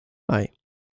Hi,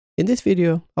 in this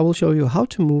video I will show you how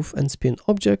to move and spin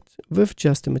objects with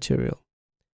just a material.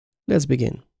 Let's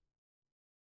begin.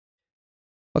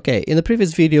 Okay, in the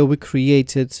previous video we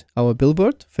created our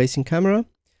billboard facing camera.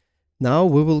 Now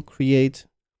we will create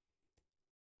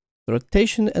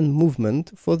rotation and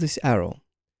movement for this arrow.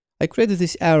 I created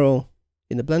this arrow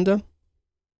in the Blender,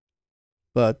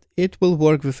 but it will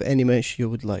work with any mesh you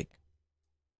would like.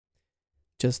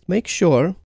 Just make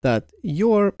sure that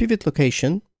your pivot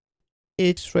location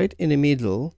is right in the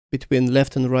middle between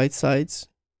left and right sides,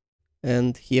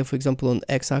 and here, for example, on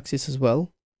x-axis as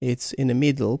well, it's in the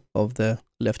middle of the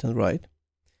left and right,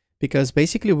 because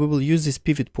basically we will use this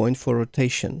pivot point for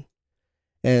rotation.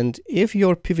 And if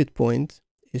your pivot point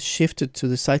is shifted to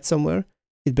the side somewhere,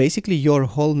 it basically your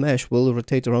whole mesh will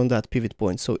rotate around that pivot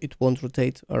point, so it won't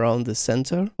rotate around the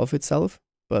center of itself,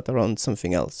 but around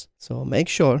something else. So make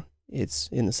sure it's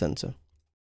in the center.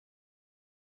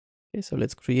 Okay, so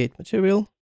let's create material.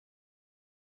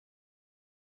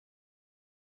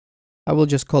 I will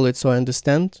just call it so I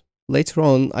understand. Later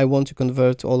on, I want to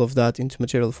convert all of that into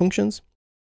material functions.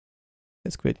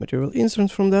 Let's create material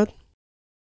instance from that.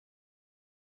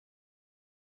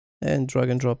 And drag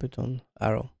and drop it on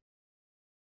arrow.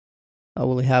 I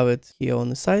will have it here on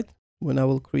the side when I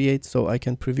will create, so I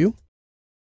can preview.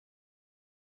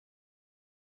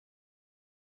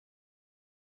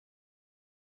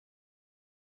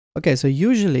 Okay, so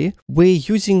usually we're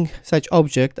using such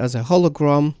object as a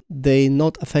hologram. They're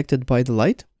not affected by the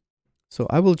light. So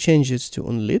I will change it to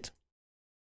unlit.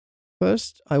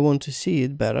 First, I want to see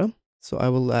it better. So I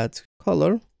will add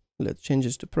color. Let's change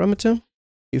it to parameter.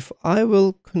 If I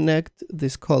will connect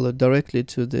this color directly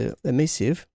to the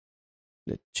emissive,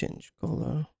 let's change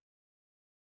color.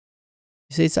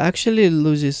 You see, it actually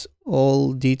loses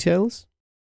all details.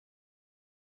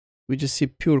 We just see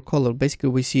pure color. Basically,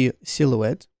 we see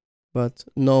silhouette, but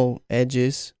no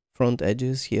edges, front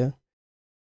edges here.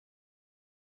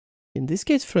 In this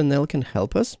case, Fresnel can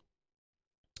help us.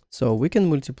 So we can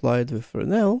multiply it with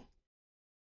Fresnel.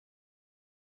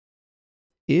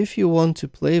 If you want to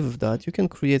play with that, you can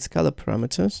create scalar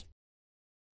parameters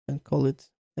and call it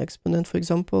exponent, for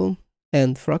example,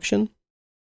 and fraction.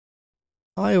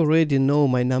 I already know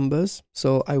my numbers,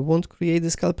 so I won't create the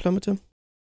scalar parameter.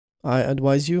 I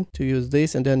advise you to use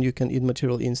this, and then you can in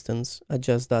material instance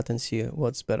adjust that and see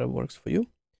what's better works for you.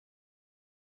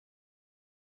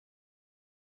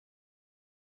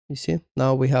 You see,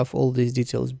 now we have all these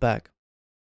details back.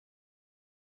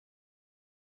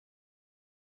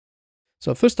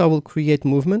 So first I will create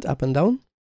movement up and down.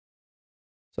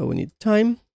 So we need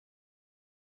time,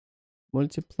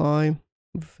 multiply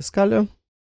with a scalar,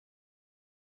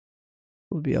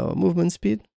 will be our movement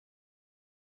speed.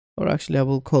 Or actually I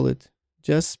will call it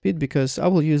just speed because I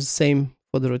will use the same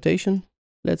for the rotation.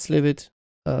 Let's leave it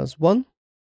as 1.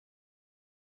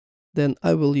 Then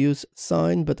I will use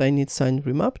sine, but I need sine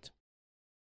remapped.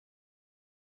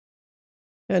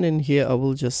 And in here I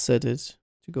will just set it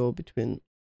to go between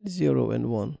 0 and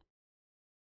 1.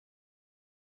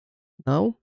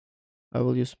 Now I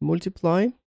will use multiply.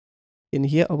 In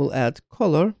here I will add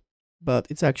color, but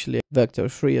it's actually vector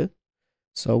free.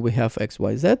 So we have x,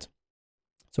 y, z.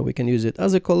 So we can use it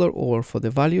as a color or for the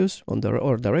values on the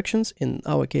or directions. In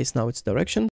our case now it's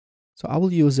direction. So I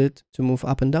will use it to move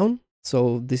up and down.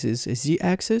 So this is a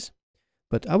z-axis,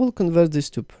 but I will convert this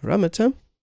to parameter.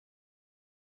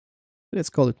 Let's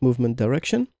call it movement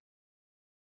direction.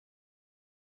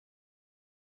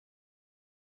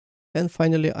 And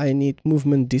finally I need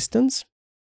movement distance.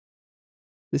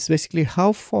 This is basically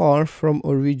how far from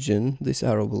origin this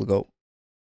arrow will go.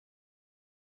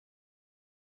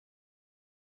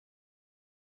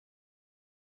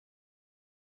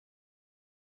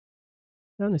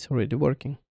 And it's already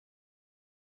working.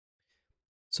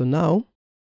 So now,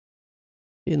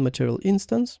 in material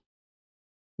instance,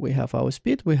 we have our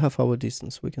speed, we have our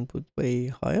distance. We can put way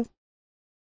higher.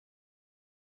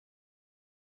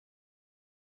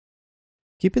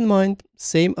 Keep in mind,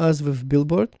 same as with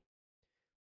billboard,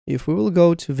 if we will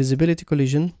go to visibility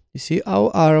collision, you see our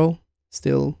arrow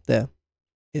still there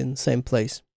in same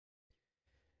place.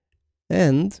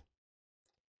 And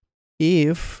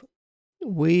if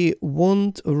we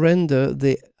won't render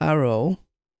the arrow,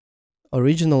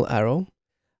 original arrow,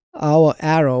 our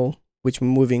arrow, which we're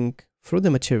moving through the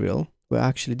material, will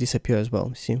actually disappear as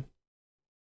well, see?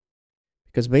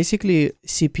 Because basically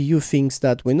CPU thinks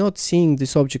that we're not seeing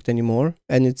this object anymore,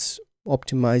 and it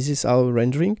optimizes our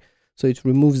rendering, so it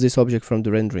removes this object from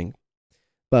the rendering.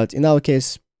 But in our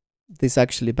case, this is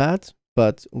actually bad,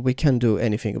 but we can't do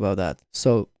anything about that.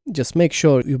 So just make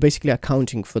sure you're basically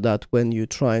accounting for that when you're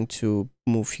trying to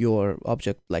move your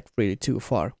object like really too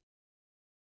far.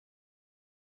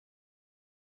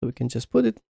 So we can just put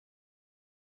it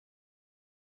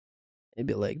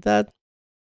maybe like that.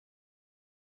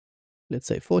 Let's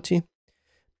say 40.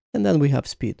 And then we have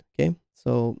speed. Okay.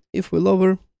 So if we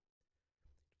lower, it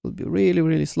will be really,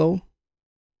 really slow.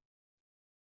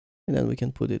 And then we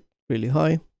can put it really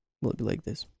high. It will be like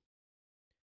this.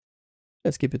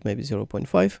 Let's keep it maybe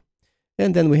 0.5.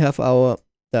 And then we have our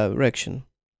direction.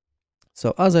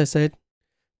 So as I said,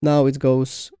 now it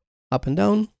goes up and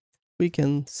down. We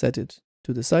can set it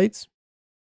to the sides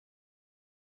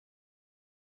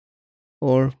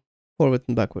or forward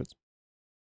and backwards.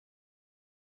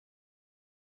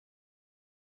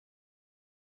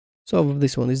 So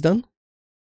this one is done.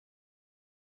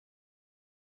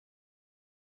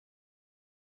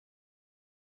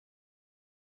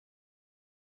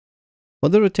 For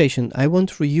the rotation, I want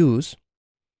to reuse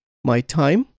my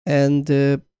time, and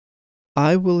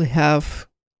I will have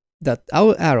that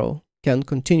our arrow can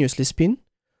continuously spin,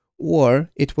 or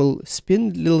it will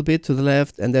spin a little bit to the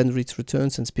left and then it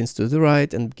returns and spins to the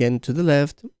right and again to the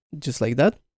left, just like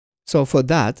that. So for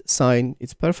that, sine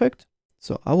is perfect.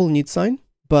 So I will need sine,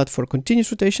 but for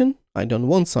continuous rotation, I don't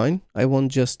want sine, I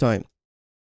want just time.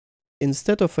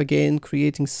 Instead of again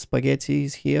creating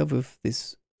spaghettis here with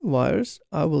these wires,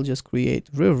 I will just create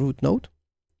real root node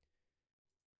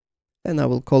and I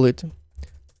will call it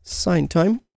sine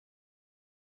time,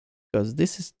 because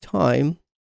this is time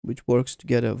which works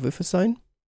together with a sine.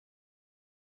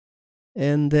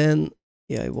 And then,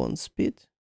 yeah, I want speed,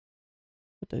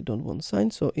 but I don't want sine.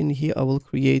 So in here, I will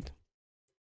create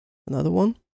another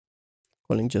one,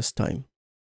 calling just time.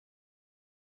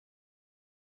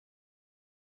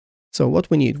 So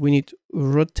what we need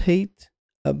rotate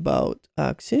about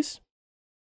axis.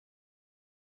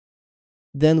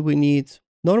 Then we need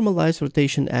normalize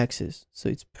rotation axis. So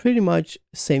it's pretty much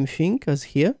same thing as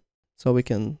here. So we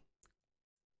can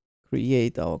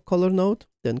create our color node,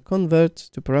 then convert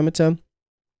to parameter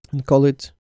and call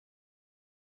it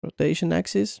rotation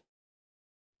axis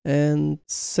and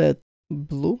set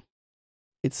blue.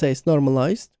 It says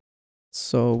normalized.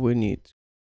 So we need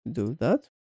to do that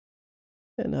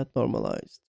and add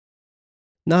normalized.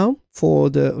 Now for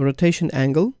the rotation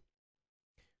angle,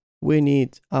 we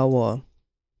need our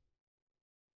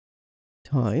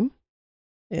time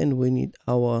and we need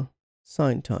our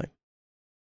sine time.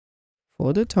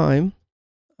 For the time,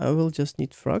 I will just need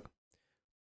frac.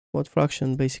 What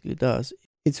fraction basically does,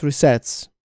 it resets.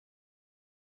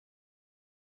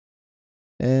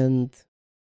 And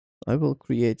I will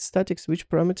create static switch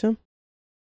parameter.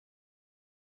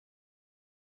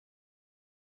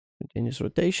 Continuous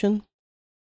rotation.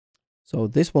 So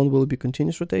this one will be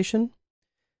continuous rotation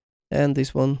and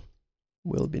this one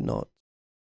will be not.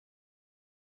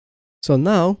 So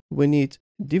now we need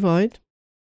divide.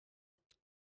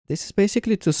 This is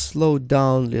basically to slow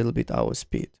down a little bit our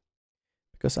speed,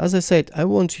 because as I said, I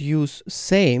want to use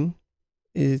same.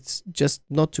 It's just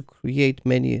not to create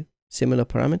many similar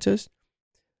parameters,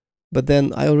 but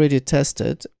then I already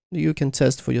tested. You can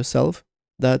test for yourself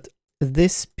that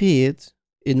this speed,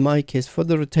 in my case for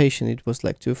the rotation, it was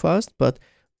like too fast, but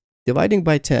dividing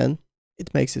by 10,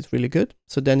 it makes it really good.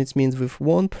 So then it means with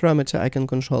one parameter I can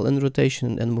control in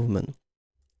rotation and movement.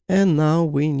 And now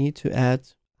we need to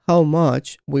add how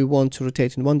much we want to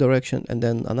rotate in one direction and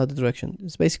then another direction.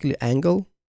 It's basically angle,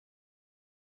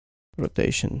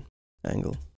 rotation,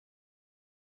 angle.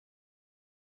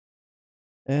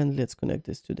 And let's connect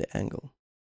this to the angle.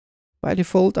 By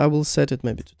default, I will set it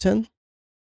maybe to 10.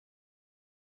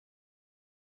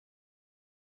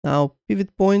 Now,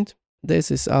 pivot point.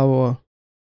 This is our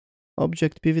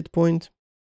object pivot point.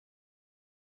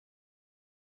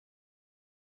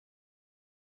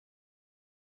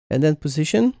 And then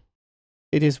position.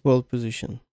 It is world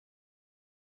position.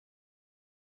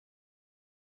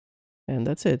 And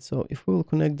that's it. So if we will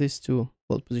connect this to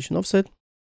world position offset,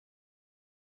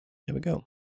 there we go.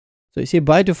 So you see,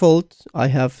 by default, I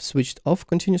have switched off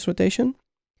continuous rotation.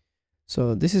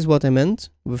 So this is what I meant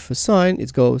with the sine.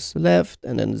 It goes left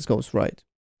and then it goes right.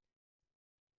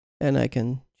 And I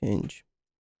can change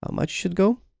how much it should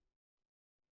go.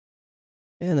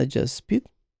 And adjust speed.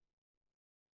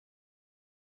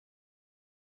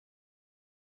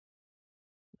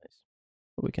 Nice.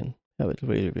 We can have it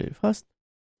really, really fast.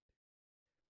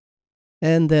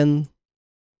 And then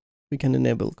we can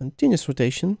enable continuous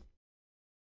rotation.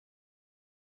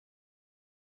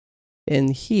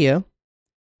 And here,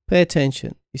 pay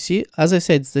attention. You see, as I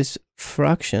said, this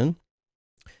fraction,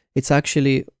 it's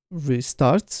actually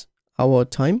restarts our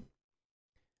time.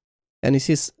 And you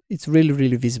see, it's really,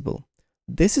 really visible.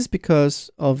 This is because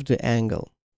of the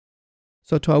angle.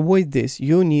 So to avoid this,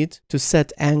 you need to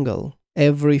set angle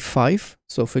every 5.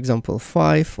 So for example,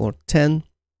 5 or 10.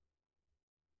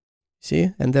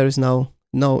 See, and there is now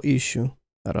no issue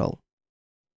at all.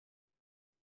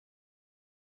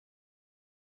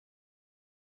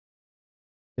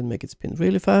 You can make it spin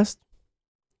really fast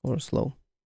or slow.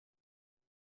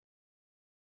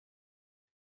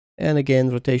 And again,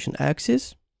 rotation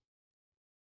axis.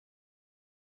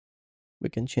 We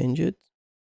can change it.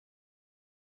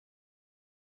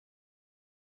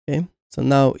 Okay, so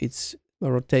now it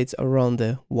rotates around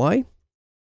the Y,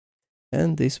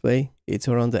 and this way it's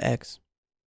around the X.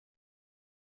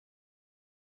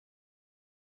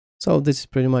 So this is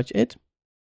pretty much it.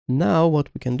 Now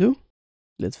what we can do,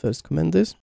 let's first comment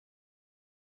this.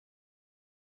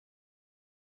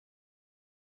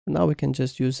 Now we can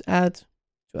just use add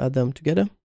to add them together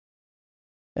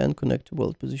and connect to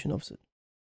world position offset.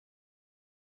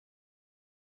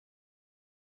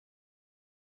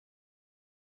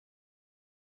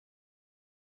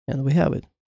 And we have it.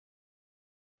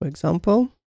 For example,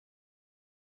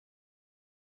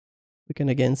 we can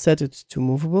again set it to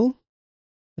movable,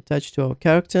 attach to our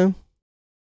character.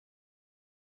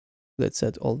 Let's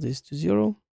set all this to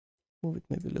 0. Move it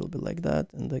maybe a little bit like that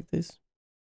and like this.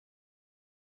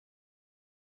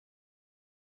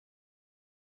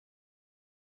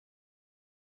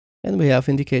 And we have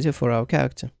indicator for our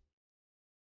character.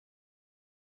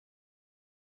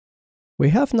 We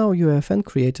have now UEFN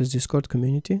Creators Discord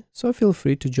community, so feel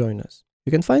free to join us.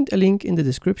 You can find a link in the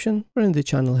description or in the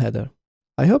channel header.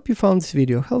 I hope you found this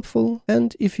video helpful,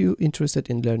 and if you're interested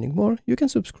in learning more, you can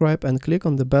subscribe and click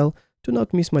on the bell to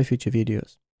not miss my future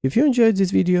videos. If you enjoyed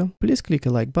this video, please click a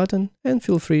like button and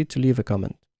feel free to leave a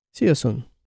comment. See you soon.